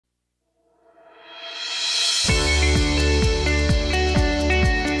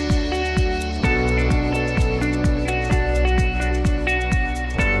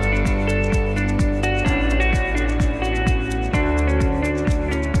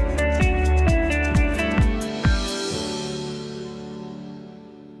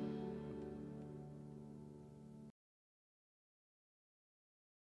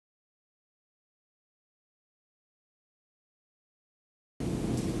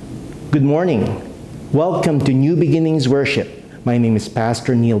Good morning. Welcome to New Beginnings Worship. My name is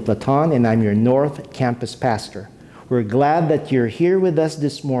Pastor Neil Platon, and I'm your North Campus pastor. We're glad that you're here with us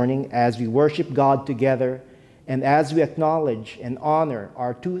this morning as we worship God together and as we acknowledge and honor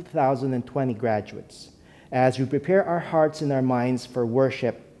our 2020 graduates. As we prepare our hearts and our minds for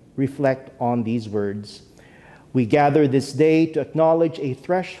worship, reflect on these words. We gather this day to acknowledge a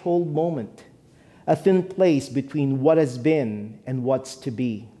threshold moment, a thin place between what has been and what's to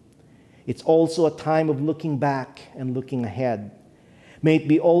be. It's also a time of looking back and looking ahead. May it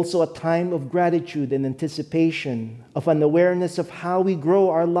be also a time of gratitude and anticipation, of an awareness of how we grow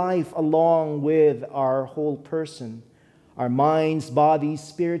our life along with our whole person, our minds, bodies,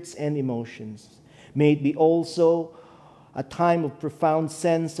 spirits, and emotions. May it be also a time of profound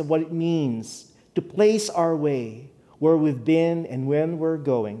sense of what it means to place our way where we've been and when we're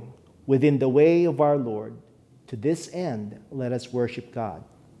going, within the way of our Lord. To this end, let us worship God.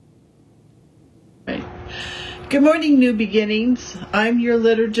 Good morning, New Beginnings. I'm your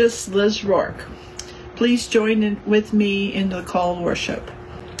liturgist, Liz Rourke. Please join in with me in the call to worship.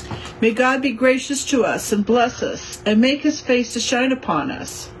 May God be gracious to us and bless us and make his face to shine upon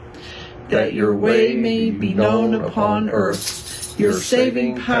us, that your way may be known upon earth, your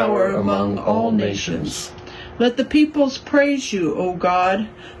saving power among all nations. Let the peoples praise you, O God.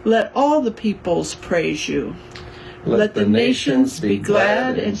 Let all the peoples praise you. Let the nations be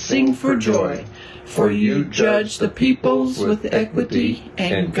glad and sing for joy. For you judge the peoples with equity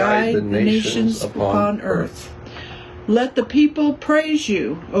and guide the nations upon earth. Let the people praise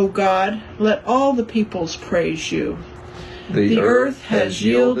you, O God. Let all the peoples praise you. The earth has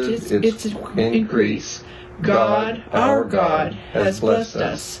yielded its increase. God, our God, has blessed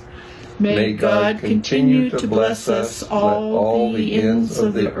us. May God continue to bless us. All the ends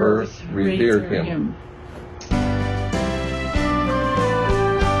of the earth revere him.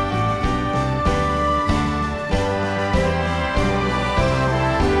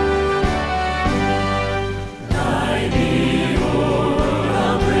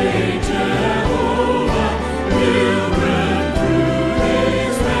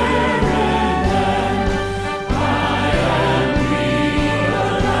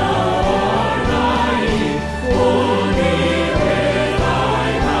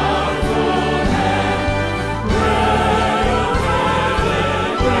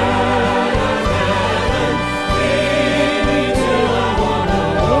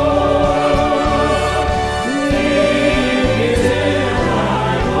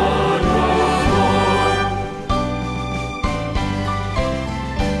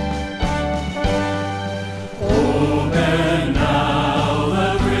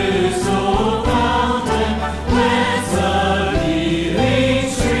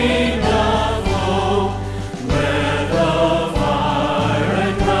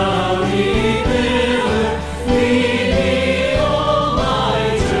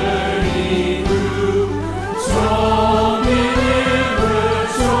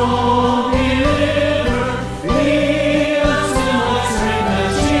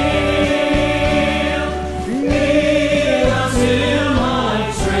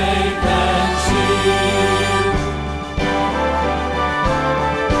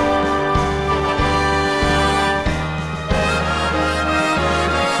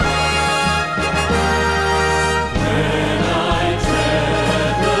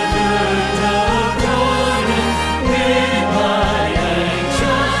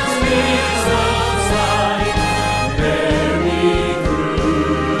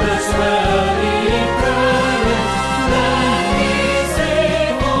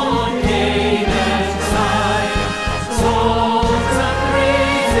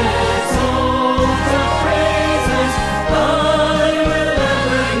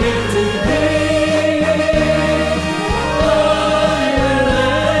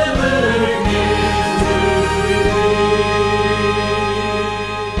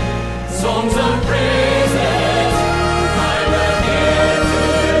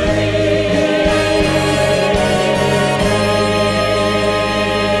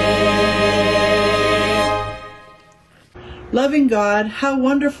 Loving God, how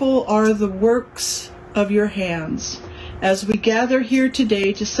wonderful are the works of your hands. As we gather here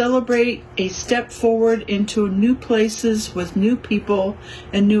today to celebrate a step forward into new places with new people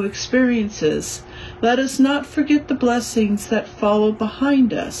and new experiences, let us not forget the blessings that follow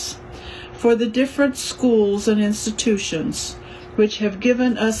behind us. For the different schools and institutions which have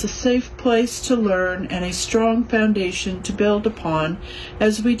given us a safe place to learn and a strong foundation to build upon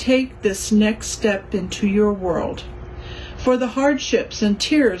as we take this next step into your world. for the hardships and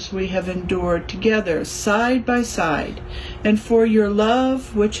tears we have endured together side by side, and for your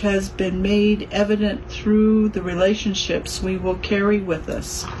love which has been made evident through the relationships we will carry with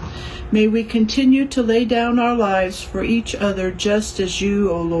us. May we continue to lay down our lives for each other just as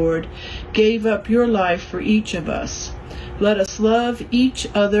you, O Lord, gave up your life for each of us. Let us love each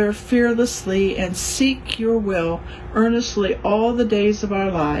other fearlessly and seek your will earnestly all the days of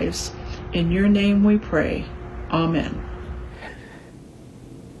our lives. In your name we pray. Amen.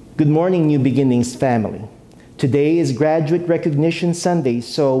 Good morning, New Beginnings family. Today is Graduate Recognition Sunday,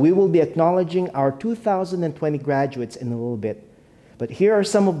 so we will be acknowledging our 2020 graduates in a little bit. But here are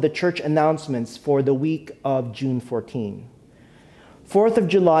some of the church announcements for the week of June 14. 4th of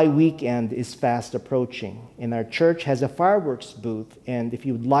July weekend is fast approaching, and our church has a fireworks booth, and if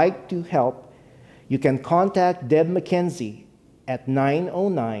you would like to help, you can contact Deb McKenzie at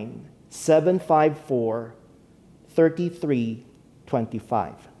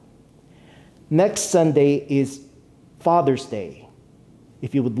 909-754-3325. Next Sunday is Father's Day.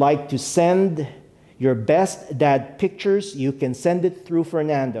 If you would like to send your best dad pictures, you can send it through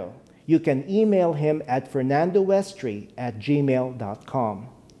Fernando. You can email him at fernandowestry@gmail.com.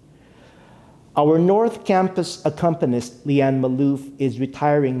 Our North Campus accompanist, Leanne Maloof, is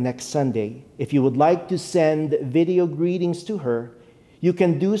retiring next Sunday. If you would like to send video greetings to her, you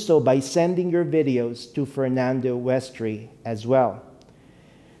can do so by sending your videos to Fernando Westry as well.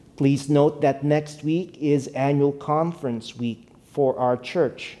 Please note that next week is annual conference week for our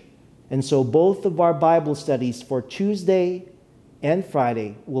church, and so both of our Bible studies for Tuesday and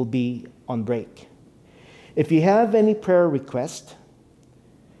Friday will be on break. If you have any prayer requests,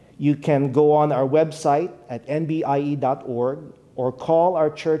 you can go on our website at nbie.org or call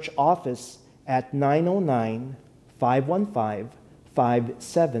our church office at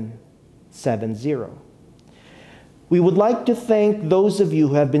 909-515-5770. We would like to thank those of you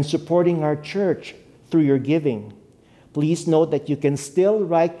who have been supporting our church through your giving. Please note that you can still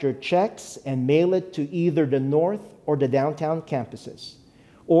write your checks and mail it to either the North or the downtown campuses.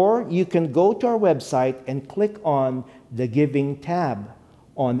 Or you can go to our website and click on the Giving tab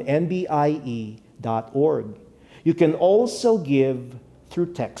on nbie.org. You can also give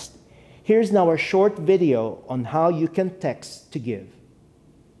through text. Here's now a short video on how you can text to give.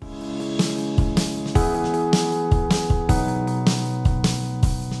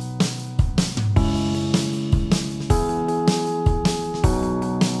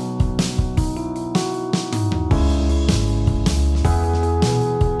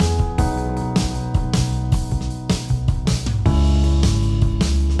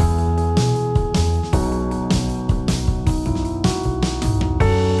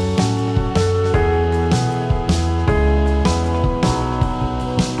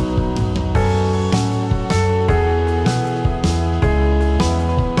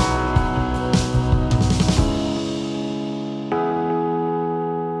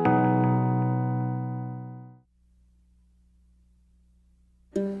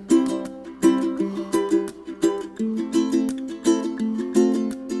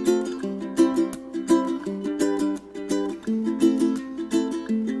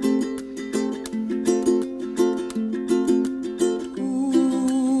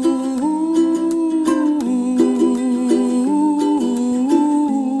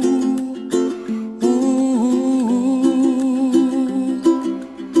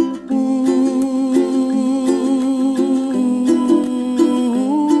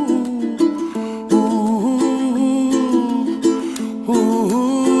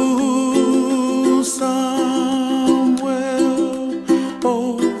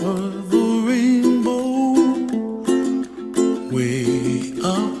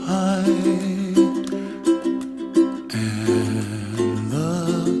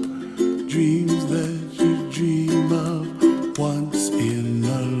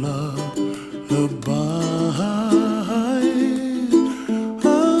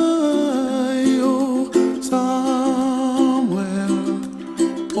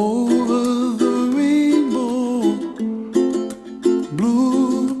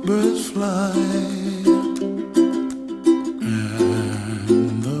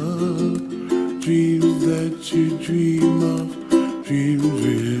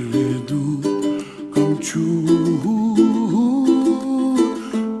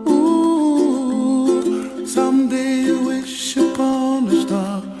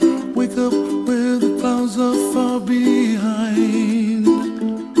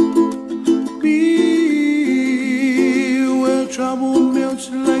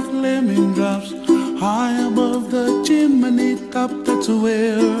 Top, that's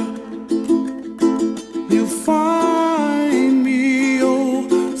where you find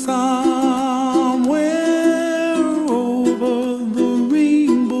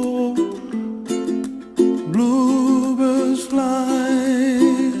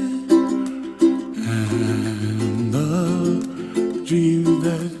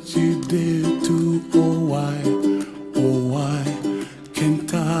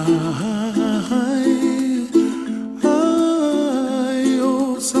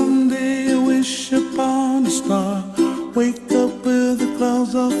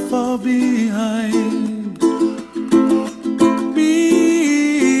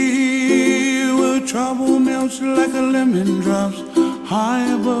drops like a lemon drops high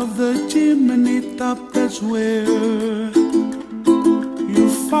above the chimney top. That's where you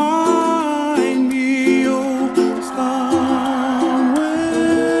find me, oh, somewhere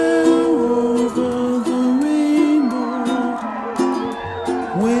over the rainbow,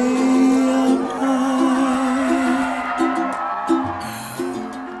 way up high.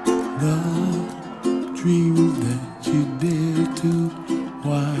 The dreams that you dare to,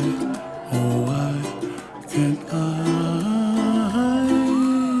 why, oh why can't I?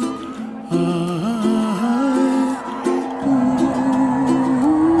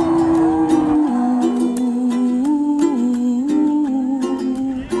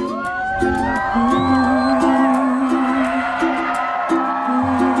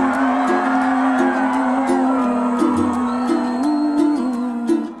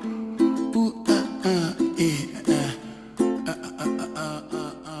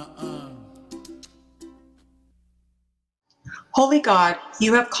 Holy God,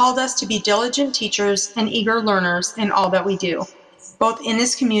 you have called us to be diligent teachers and eager learners in all that we do, both in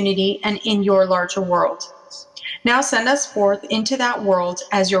this community and in your larger world. Now send us forth into that world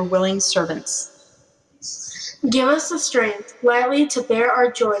as your willing servants. Give us the strength lightly to bear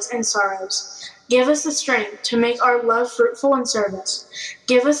our joys and sorrows. Give us the strength to make our love fruitful in service.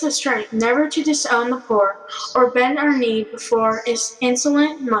 Give us the strength never to disown the poor or bend our knee before its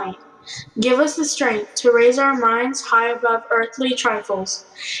insolent might. Give us the strength to raise our minds high above earthly trifles,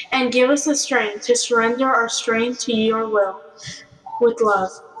 and give us the strength to surrender our strength to your will with love.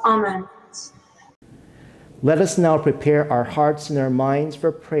 Amen. Let us now prepare our hearts and our minds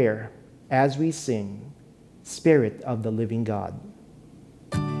for prayer as we sing, Spirit of the Living God.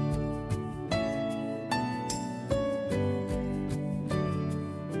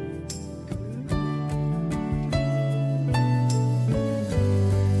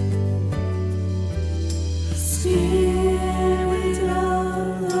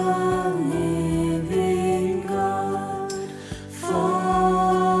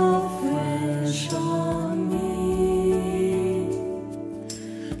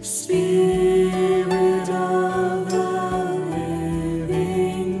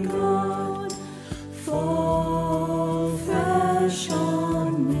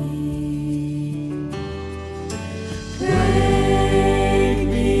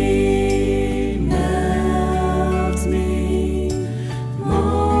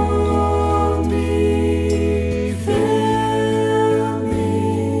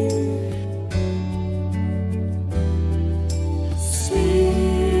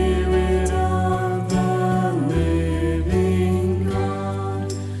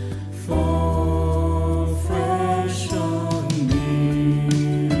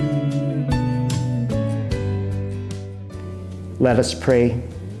 Let us pray.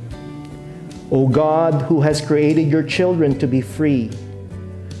 O God, who has created your children to be free,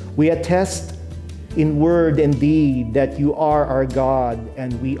 we attest in word and deed that you are our God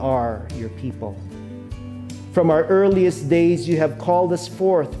and we are your people. From our earliest days, you have called us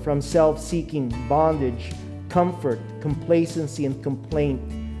forth from self-seeking, bondage, comfort, complacency, and complaint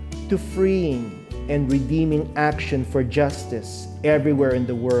to freeing and redeeming action for justice everywhere in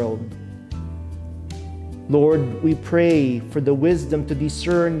the world. Lord, we pray for the wisdom to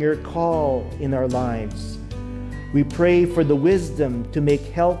discern your call in our lives. We pray for the wisdom to make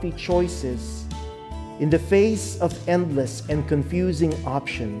healthy choices in the face of endless and confusing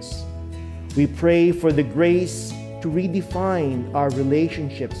options. We pray for the grace to redefine our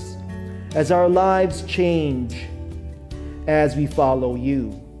relationships as our lives change as we follow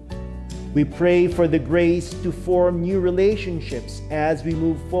you. We pray for the grace to form new relationships as we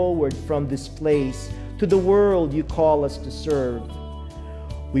move forward from this place to the world you call us to serve.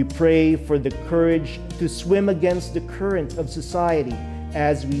 We pray for the courage to swim against the current of society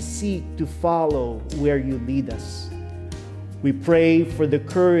as we seek to follow where you lead us. We pray for the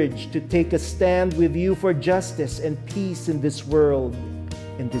courage to take a stand with you for justice and peace in this world,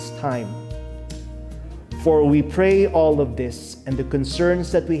 in this time. For we pray all of this and the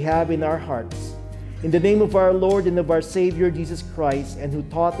concerns that we have in our hearts, in the name of our Lord and of our Savior Jesus Christ, and who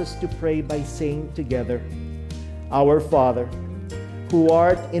taught us to pray by saying together, Our Father, who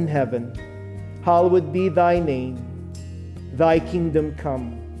art in heaven, hallowed be thy name. Thy kingdom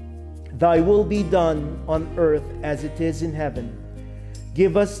come. Thy will be done on earth as it is in heaven.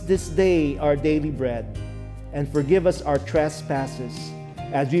 Give us this day our daily bread, and forgive us our trespasses,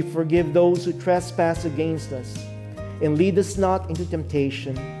 as we forgive those who trespass against us. And lead us not into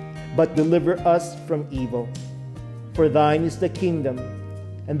temptation, but deliver us from evil. For thine is the kingdom,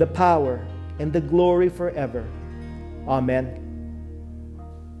 and the power, and the glory forever. Amen.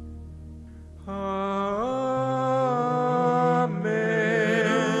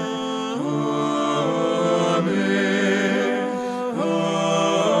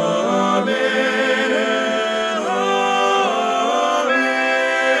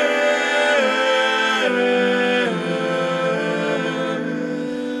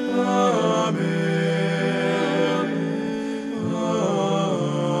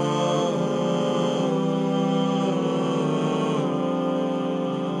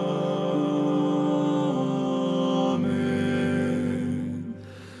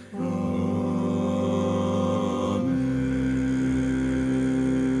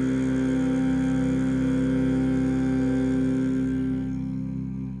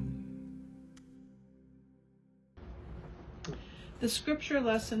 The scripture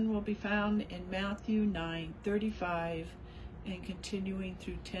lesson will be found in Matthew 9:35 and continuing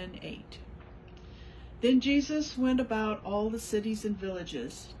through 10:8. Then Jesus went about all the cities and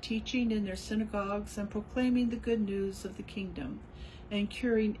villages, teaching in their synagogues and proclaiming the good news of the kingdom, and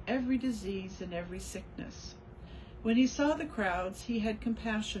curing every disease and every sickness. When he saw the crowds, he had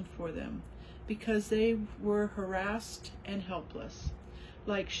compassion for them, because they were harassed and helpless,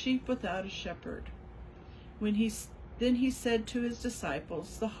 like sheep without a shepherd. Then he said to his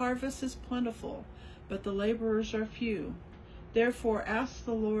disciples, "The harvest is plentiful, but the laborers are few. Therefore ask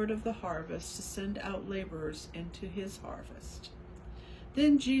the Lord of the harvest to send out laborers into his harvest."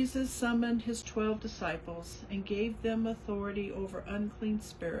 Then Jesus summoned his 12 disciples and gave them authority over unclean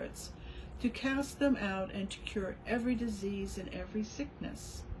spirits, to cast them out and to cure every disease and every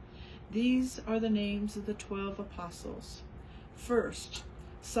sickness. These are the names of the 12 apostles. First,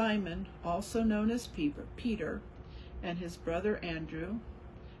 Simon, also known as Peter, and his brother Andrew,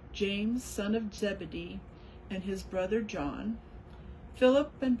 James, son of Zebedee, and his brother John,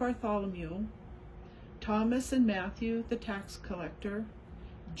 Philip and Bartholomew, Thomas and Matthew the tax collector,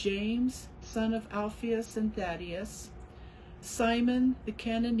 James, son of Alphaeus and Thaddeus, Simon the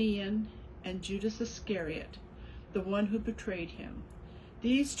Cananean, and Judas Iscariot, the one who betrayed him.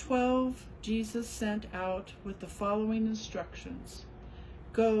 These 12 Jesus sent out with the following instructions: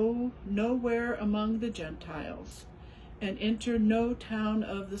 "Go nowhere among the Gentiles, and enter no town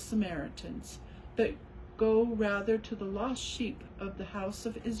of the Samaritans, but go rather to the lost sheep of the house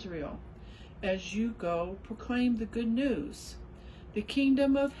of Israel. As you go, proclaim the good news. The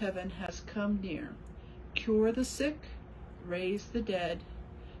kingdom of heaven has come near. Cure the sick, raise the dead,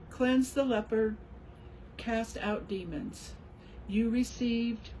 cleanse the leper, cast out demons. You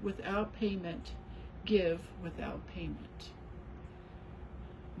received without payment, give without payment."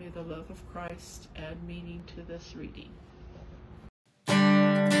 May the love of Christ add meaning to this reading.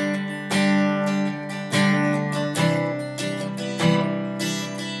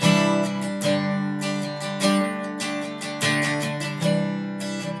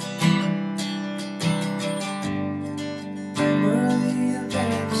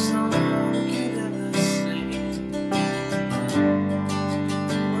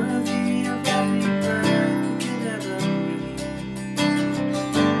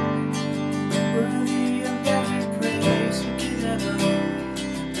 Worthy of every praise.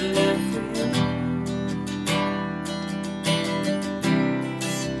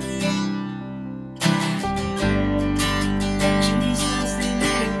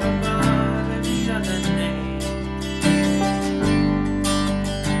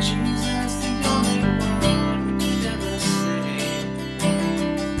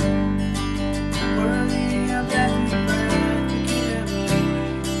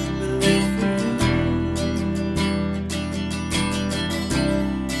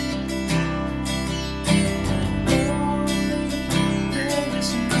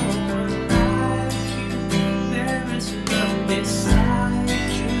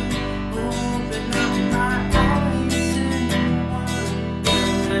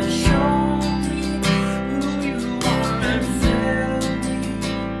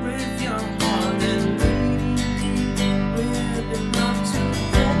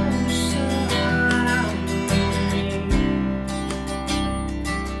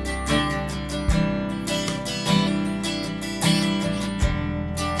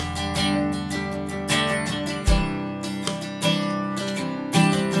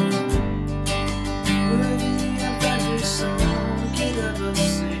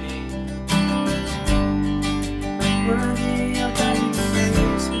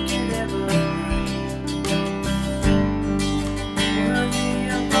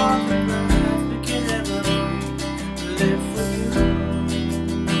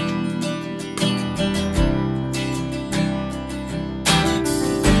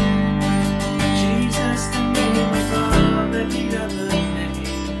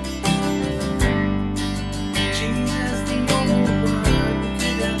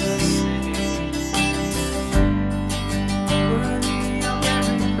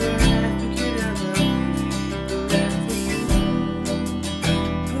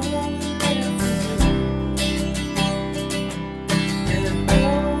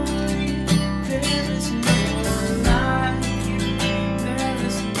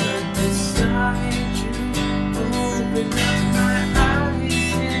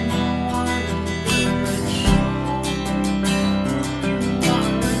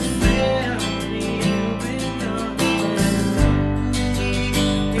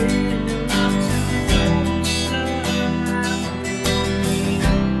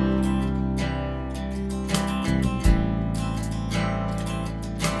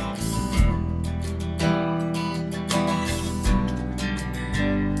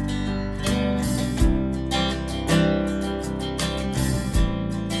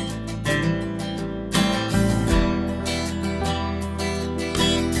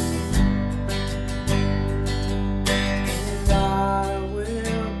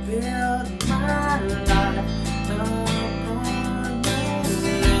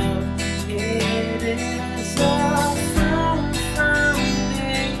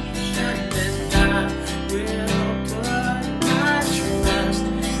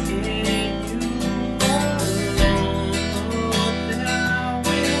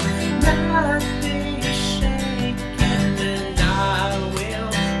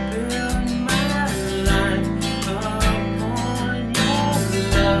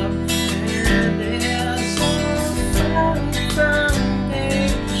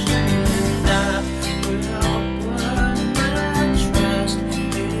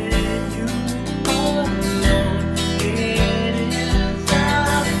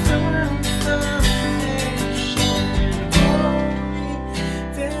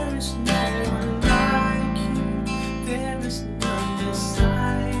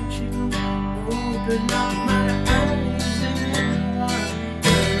 up my eyes in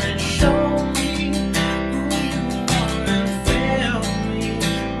wonder and show me who you are and fill me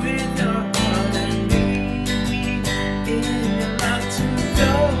with your heart and lead me in your love to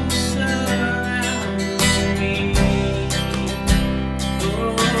go surround me.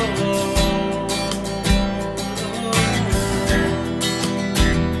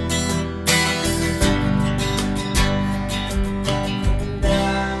 And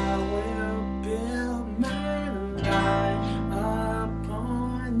I will build my life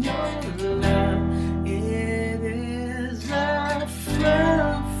upon your love. It is a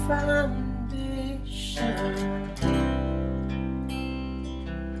firm foundation.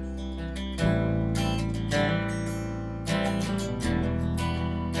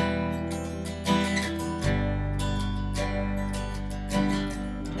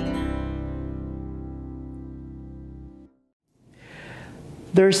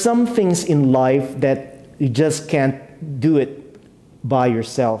 There are some things in life that you just can't do it by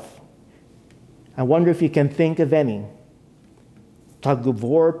yourself. I wonder if you can think of any. Tug of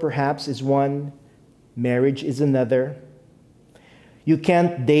war, perhaps, is one. Marriage is another. You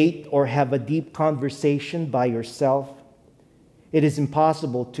can't date or have a deep conversation by yourself. It is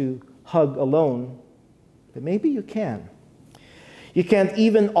impossible to hug alone, but maybe you can. You can't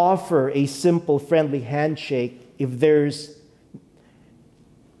even offer a simple, friendly handshake if there's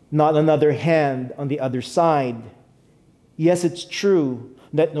not another hand on the other side. Yes, it's true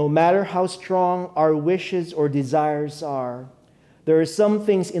that no matter how strong our wishes or desires are, there are some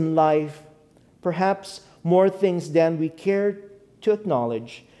things in life, perhaps more things than we care to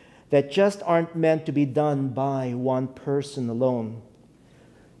acknowledge, that just aren't meant to be done by one person alone.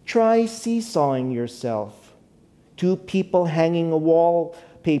 Try seesawing yourself. Two people hanging a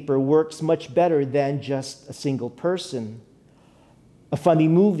wallpaper works much better than just a single person. A funny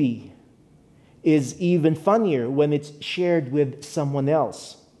movie is even funnier when it's shared with someone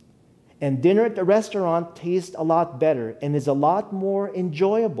else. And dinner at a restaurant tastes a lot better and is a lot more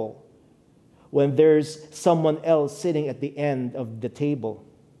enjoyable when there's someone else sitting at the end of the table.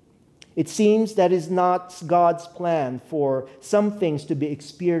 It seems that is not God's plan for some things to be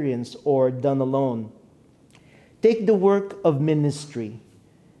experienced or done alone. Take the work of ministry.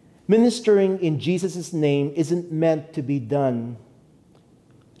 Ministering in Jesus' name isn't meant to be done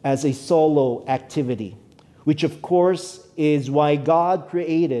as a solo activity, which of course is why God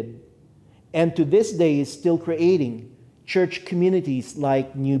created, and to this day is still creating, church communities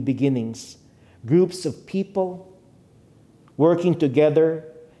like New Beginnings, groups of people working together,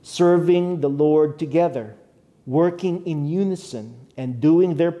 serving the Lord together, working in unison and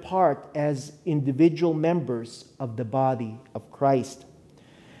doing their part as individual members of the body of Christ.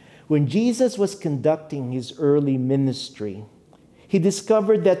 When Jesus was conducting his early ministry, he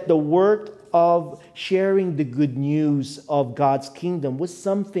discovered that the work of sharing the good news of God's kingdom was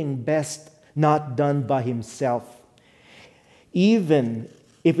something best not done by himself, even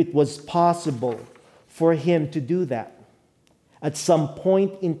if it was possible for him to do that. At some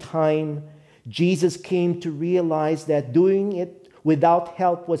point in time, Jesus came to realize that doing it without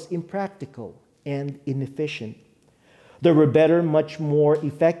help was impractical and inefficient. There were better, much more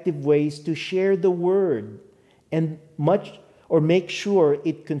effective ways to share the word and make sure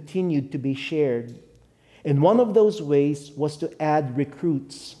it continued to be shared. And one of those ways was to add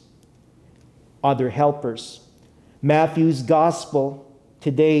recruits, other helpers. Matthew's gospel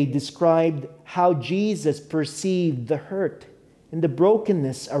today described how Jesus perceived the hurt and the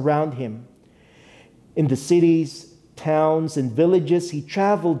brokenness around him. In the cities, towns, and villages he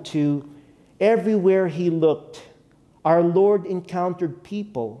traveled to, everywhere he looked, our Lord encountered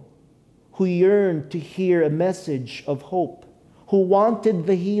people who yearned to hear a message of hope, who wanted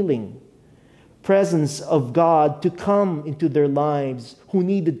the healing presence of God to come into their lives, who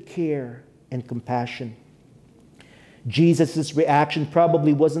needed care and compassion. Jesus' reaction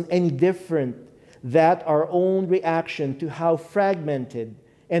probably wasn't any different than our own reaction to how fragmented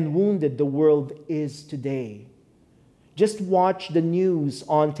and wounded the world is today. Just watch the news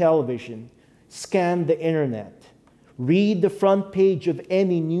on television, scan the internet, read the front page of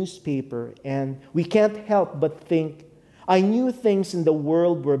any newspaper, and we can't help but think, I knew things in the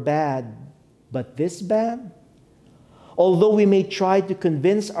world were bad, but this bad? Although we may try to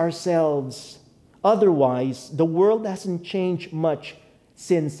convince ourselves otherwise, the world hasn't changed much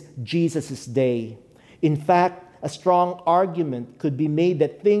since Jesus' day. In fact, a strong argument could be made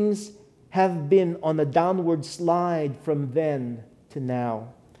that things have been on a downward slide from then to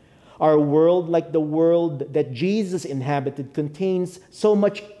now. Our world, like the world that Jesus inhabited, contains so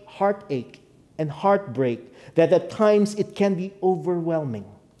much heartache and heartbreak that at times it can be overwhelming.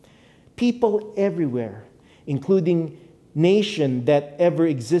 People everywhere, including nations that ever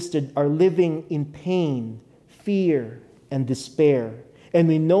existed, are living in pain, fear, and despair. And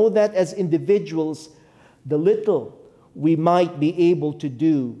we know that as individuals, the little we might be able to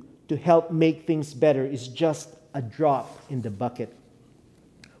do to help make things better is just a drop in the bucket.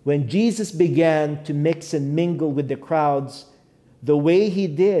 When Jesus began to mix and mingle with the crowds the way he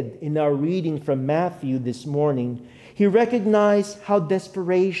did in our reading from Matthew this morning, he recognized how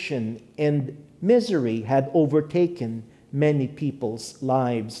desperation and misery had overtaken many people's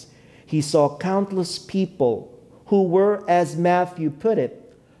lives. He saw countless people who were, as Matthew put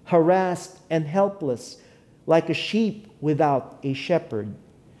it, harassed and helpless, like a sheep without a shepherd.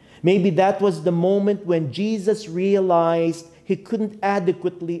 Maybe that was the moment when Jesus realized he couldn't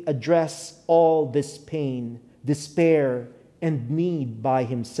adequately address all this pain, despair, and need by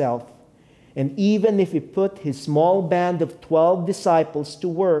himself. And even if he put his small band of 12 disciples to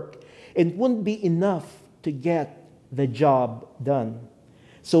work, it wouldn't be enough to get the job done.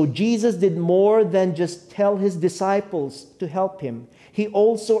 So Jesus did more than just tell his disciples to help him. He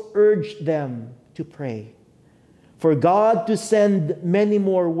also urged them to pray for God to send many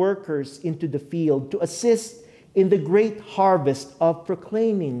more workers into the field to assist in the great harvest of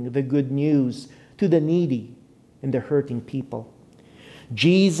proclaiming the good news to the needy and the hurting people.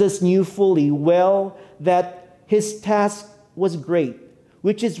 Jesus knew fully well that his task was great,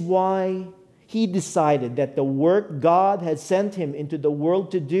 which is why he decided that the work God had sent him into the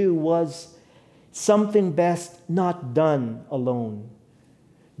world to do was something best not done alone.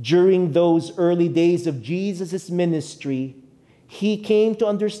 During those early days of Jesus' ministry, he came to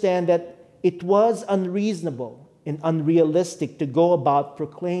understand that it was unreasonable and unrealistic to go about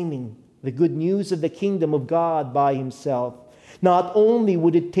proclaiming the good news of the kingdom of God by himself. Not only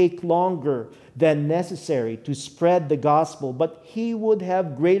would it take longer than necessary to spread the gospel, but he would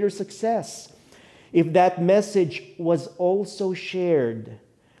have greater success if that message was also shared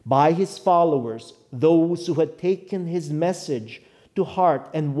by his followers, those who had taken his message to heart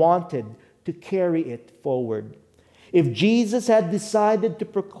and wanted to carry it forward. If Jesus had decided to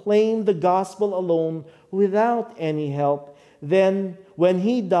proclaim the gospel alone without any help, then when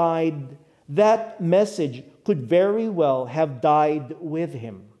he died, that message could very well have died with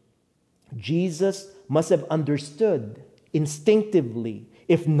him. Jesus must have understood instinctively,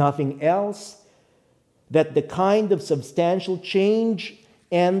 if nothing else, that the kind of substantial change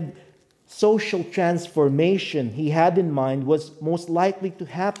and social transformation he had in mind was most likely to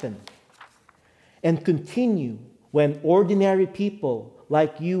happen and continue when ordinary people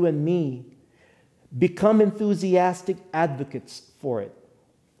like you and me become enthusiastic advocates for it.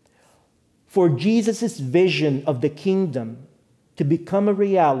 For Jesus' vision of the kingdom to become a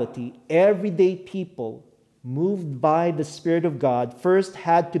reality, everyday people moved by the Spirit of God first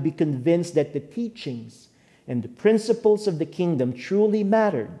had to be convinced that the teachings and the principles of the kingdom truly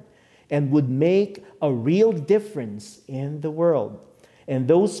mattered and would make a real difference in the world. And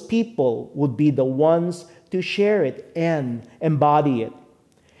those people would be the ones to share it and embody it.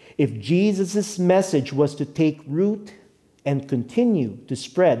 If Jesus' message was to take root and continue to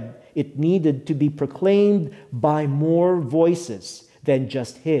spread, it needed to be proclaimed by more voices than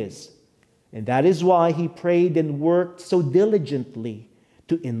just his. And that is why he prayed and worked so diligently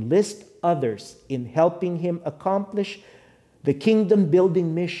to enlist others in helping him accomplish the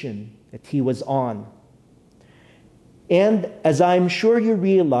kingdom-building mission that he was on. And as I'm sure you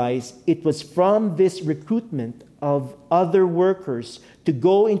realize, it was from this recruitment of other workers to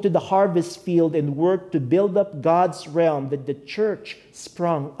go into the harvest field and work to build up God's realm that the church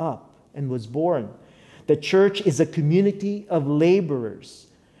sprung up and was born. The church is a community of laborers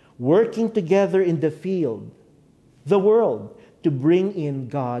working together in the field, the world, to bring in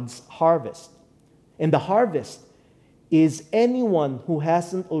God's harvest. And the harvest is anyone who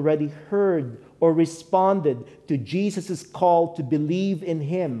hasn't already heard or responded to Jesus' call to believe in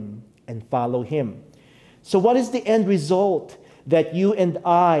him and follow him. So what is the end result that you and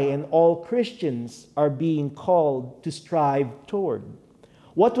I and all Christians are being called to strive toward?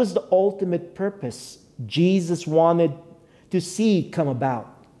 What was the ultimate purpose Jesus wanted to see come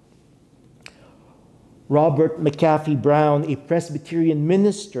about? Robert McAfee Brown, a Presbyterian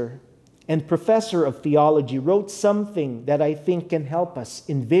minister and professor of theology, wrote something that I think can help us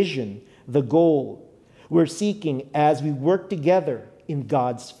envision the goal we're seeking as we work together in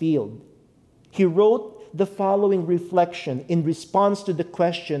God's field. He wrote the following reflection in response to the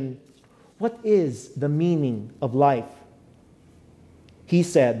question, what is the meaning of life? He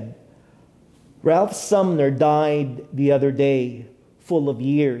said, Ralph Sumner died the other day, full of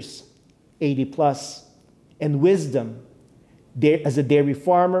years, 80 plus, and wisdom as a dairy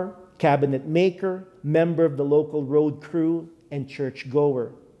farmer, cabinet maker, member of the local road crew, and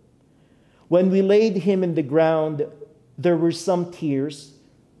churchgoer. When we laid him in the ground, there were some tears,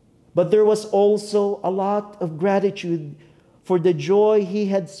 but there was also a lot of gratitude for the joy he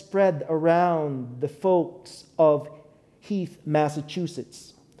had spread around the folks of Heath,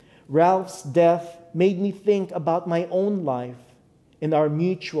 Massachusetts. Ralph's death made me think about my own life and our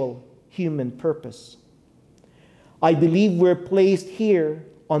mutual human purpose. I believe we're placed here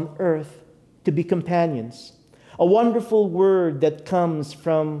on earth to be companions, a wonderful word that comes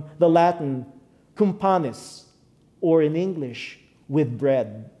from the Latin cumpanis, or in English, with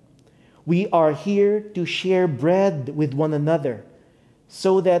bread. We are here to share bread with one another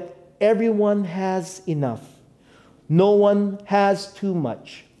so that everyone has enough. No one has too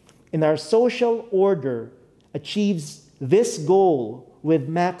much. And our social order achieves this goal with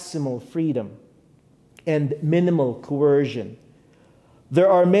maximal freedom and minimal coercion. There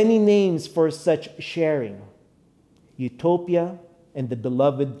are many names for such sharing: utopia and the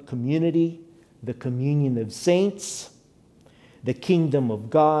beloved community, the communion of saints, the kingdom of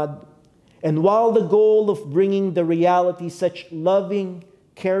God. And while the goal of bringing the reality such loving,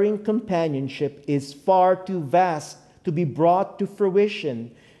 caring companionship is far too vast to be brought to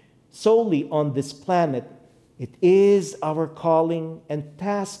fruition solely on this planet, it is our calling and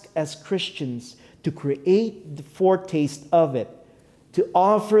task as Christians to create the foretaste of it, to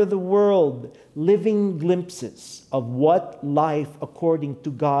offer the world living glimpses of what life according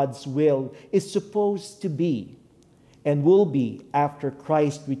to God's will is supposed to be and will be after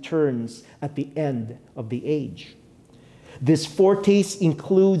Christ returns at the end of the age. This foretaste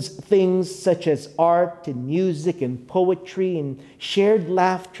includes things such as art and music and poetry and shared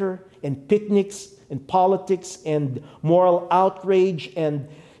laughter and picnics and politics and moral outrage and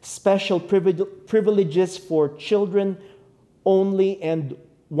special privileges for children only and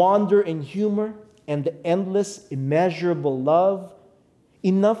wonder and humor and endless, immeasurable love,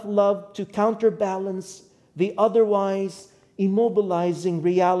 enough love to counterbalance the otherwise immobilizing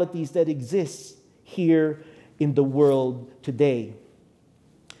realities that exist here in the world today.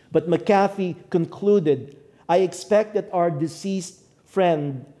 But McAfee concluded, I expect that our deceased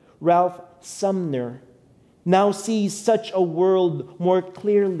friend, Ralph Sumner, now sees such a world more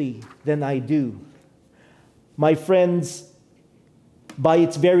clearly than I do. My friends, by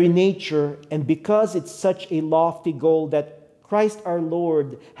its very nature, and because it's such a lofty goal that Christ our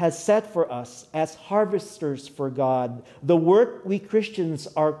Lord has set for us as harvesters for God, the work we Christians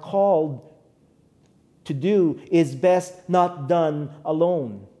are called to do is best not done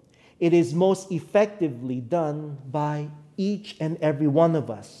alone. It is most effectively done by each and every one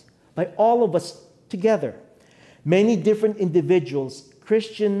of us, by all of us together. Many different individuals,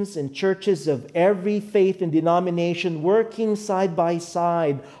 Christians and churches of every faith and denomination working side by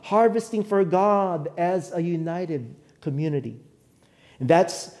side, harvesting for God as a united community. And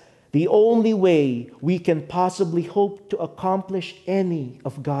that's the only way we can possibly hope to accomplish any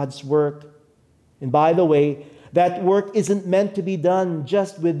of God's work. And by the way, that work isn't meant to be done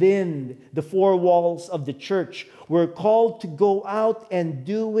just within the four walls of the church. We're called to go out and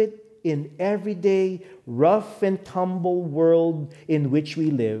do it in everyday, rough and tumble world in which we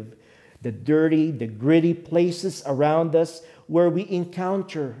live. The dirty, the gritty places around us where we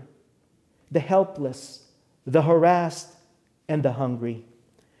encounter the helpless, the harassed, and the hungry.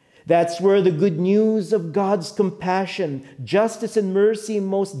 That's where the good news of God's compassion, justice, and mercy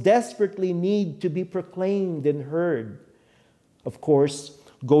most desperately need to be proclaimed and heard. Of course,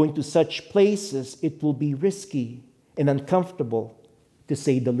 going to such places, it will be risky and uncomfortable, to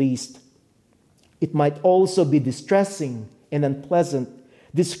say the least. It might also be distressing and unpleasant,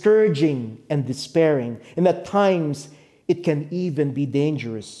 discouraging and despairing, and at times it can even be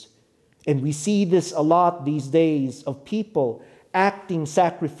dangerous. And we see this a lot these days of people acting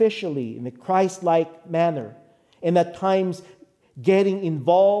sacrificially in a Christ-like manner, and at times getting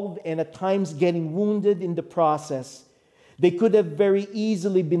involved and at times getting wounded in the process. They could have very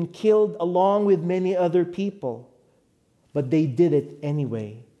easily been killed along with many other people, but they did it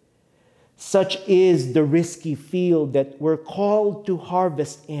anyway. Such is the risky field that we're called to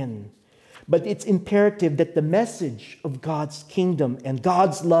harvest in. But it's imperative that the message of God's kingdom and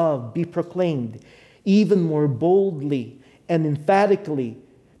God's love be proclaimed even more boldly and emphatically,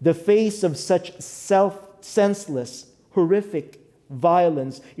 the face of such senseless, horrific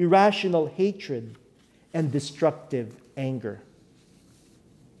violence, irrational hatred, and destructive anger.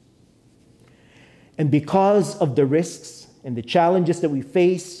 And because of the risks and the challenges that we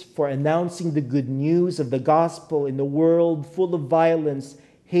face for announcing the good news of the gospel in a world full of violence,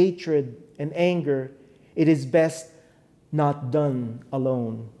 hatred, and anger, it is best not done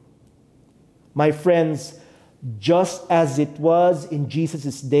alone. My friends, just as it was in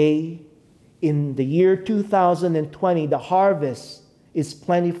Jesus' day, in the year 2020, the harvest is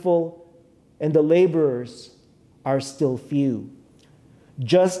plentiful and the laborers are still few.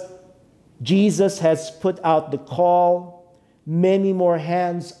 Just Jesus has put out the call, many more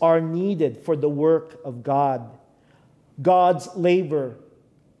hands are needed for the work of God. God's labor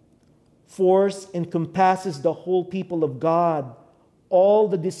force encompasses the whole people of God, all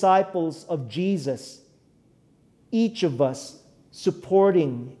the disciples of Jesus, each of us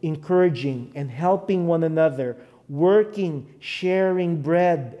supporting, encouraging, and helping one another, working, sharing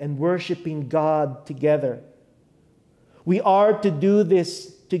bread, and worshiping God together. We are to do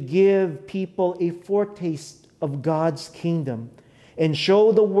this to give people a foretaste of God's kingdom and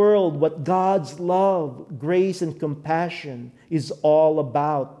show the world what God's love, grace, and compassion is all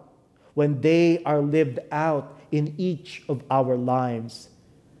about when they are lived out in each of our lives.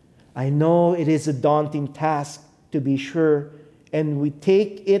 I know it is a daunting task, to be sure, and we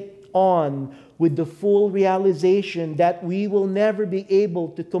take it on with the full realization that we will never be able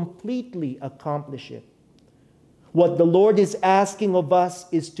to completely accomplish it. What the Lord is asking of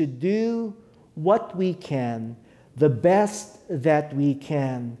us is to do what we can, the best that we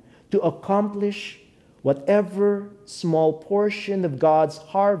can, to accomplish whatever small portion of God's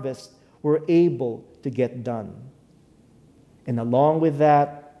harvest we're able to get done. And along with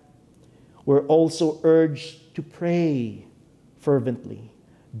that, we're also urged to pray fervently,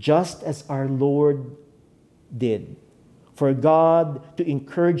 just as our Lord did, for God to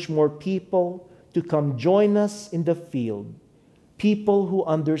encourage more people to come join us in the field, people who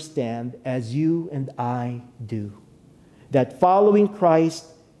understand, as you and I do, that following Christ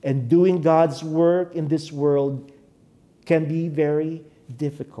and doing God's work in this world can be very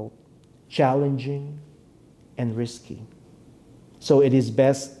difficult, challenging, and risky. So it is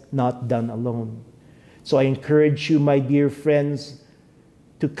best not done alone. So I encourage you, my dear friends,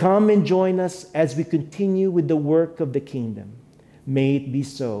 to come and join us as we continue with the work of the kingdom. May it be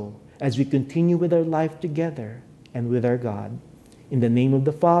so as we continue with our life together and with our God. In the name of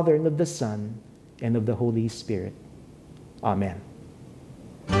the Father, and of the Son, and of the Holy Spirit. Amen.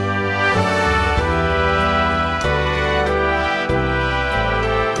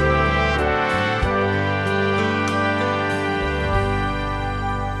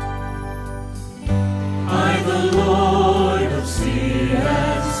 I, the Lord of sea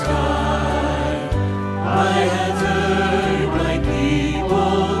and sky, I have heard my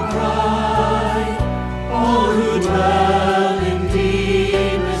people cry, all who dwell in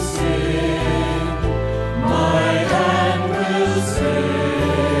deepest sin, my hand will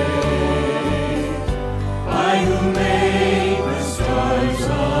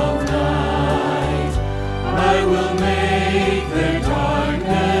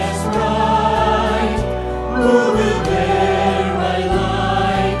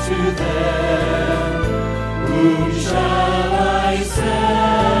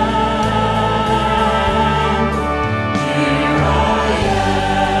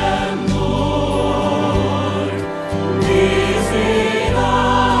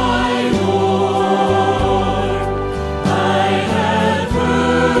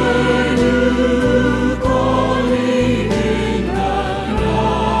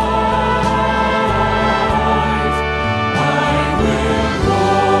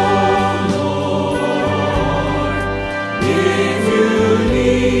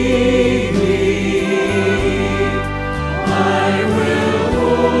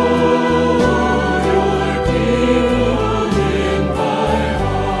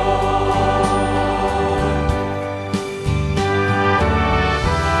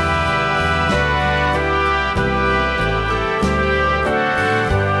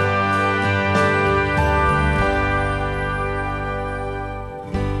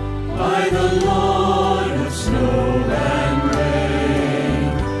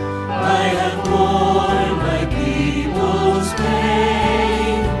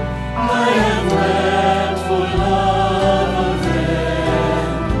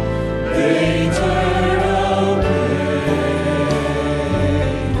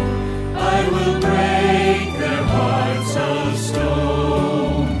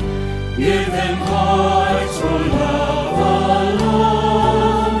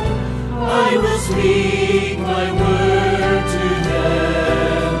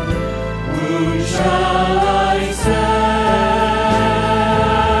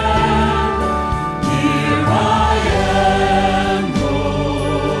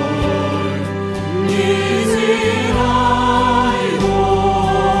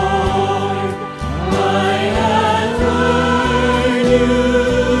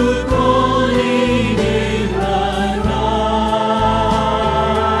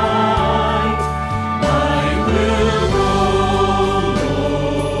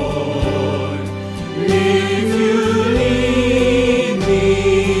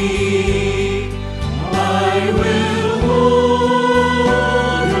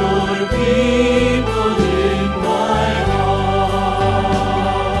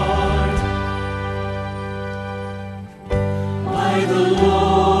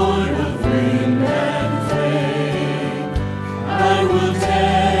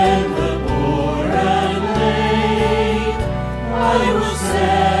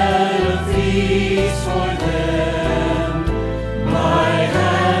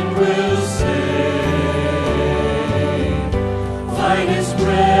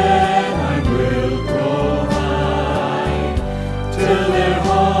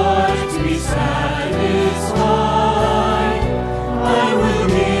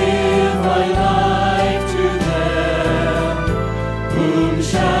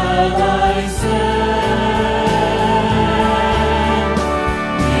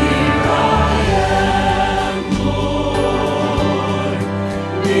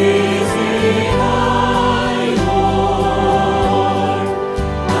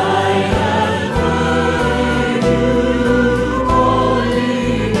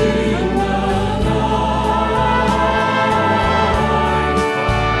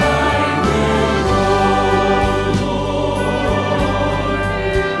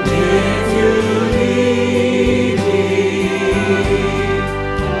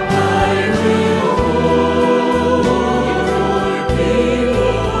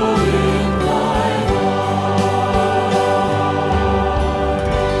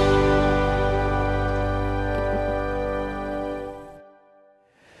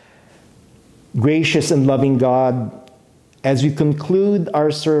Gracious and loving God, as we conclude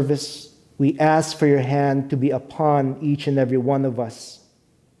our service, we ask for your hand to be upon each and every one of us.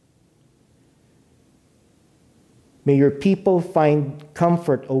 May your people find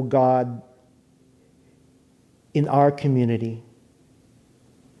comfort, O God, in our community.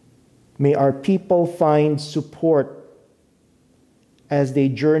 May our people find support as they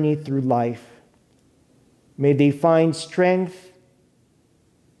journey through life. May they find strength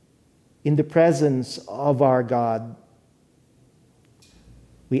in the presence of our God.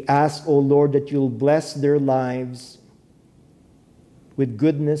 We ask, O Lord, that you'll bless their lives with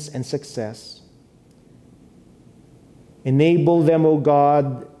goodness and success. Enable them, O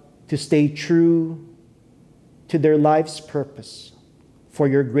God, to stay true to their life's purpose for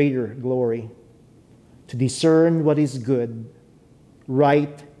your greater glory, to discern what is good,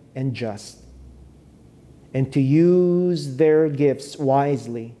 right, and just, and to use their gifts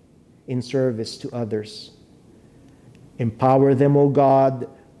wisely in service to others. Empower them, O God,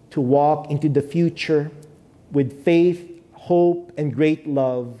 to walk into the future with faith, hope, and great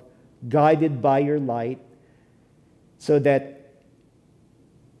love, guided by your light, so that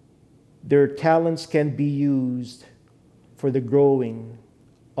their talents can be used for the growing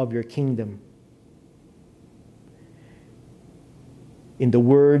of your kingdom. In the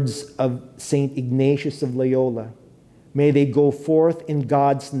words of St. Ignatius of Loyola, may they go forth in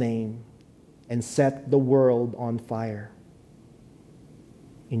God's name and set the world on fire.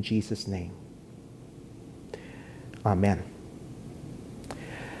 In Jesus' name. Amen.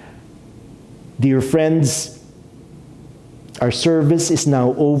 Dear friends, our service is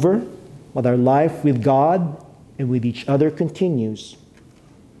now over, but our life with God and with each other continues.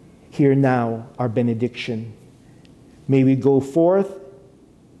 Hear now our benediction. May we go forth,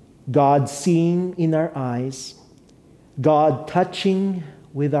 God seeing in our eyes, God touching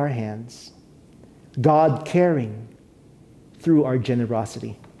with our hands, God caring through our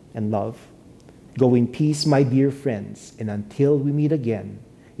generosity and love. Go in peace, my dear friends, and until we meet again,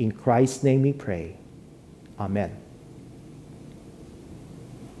 in Christ's name we pray. Amen.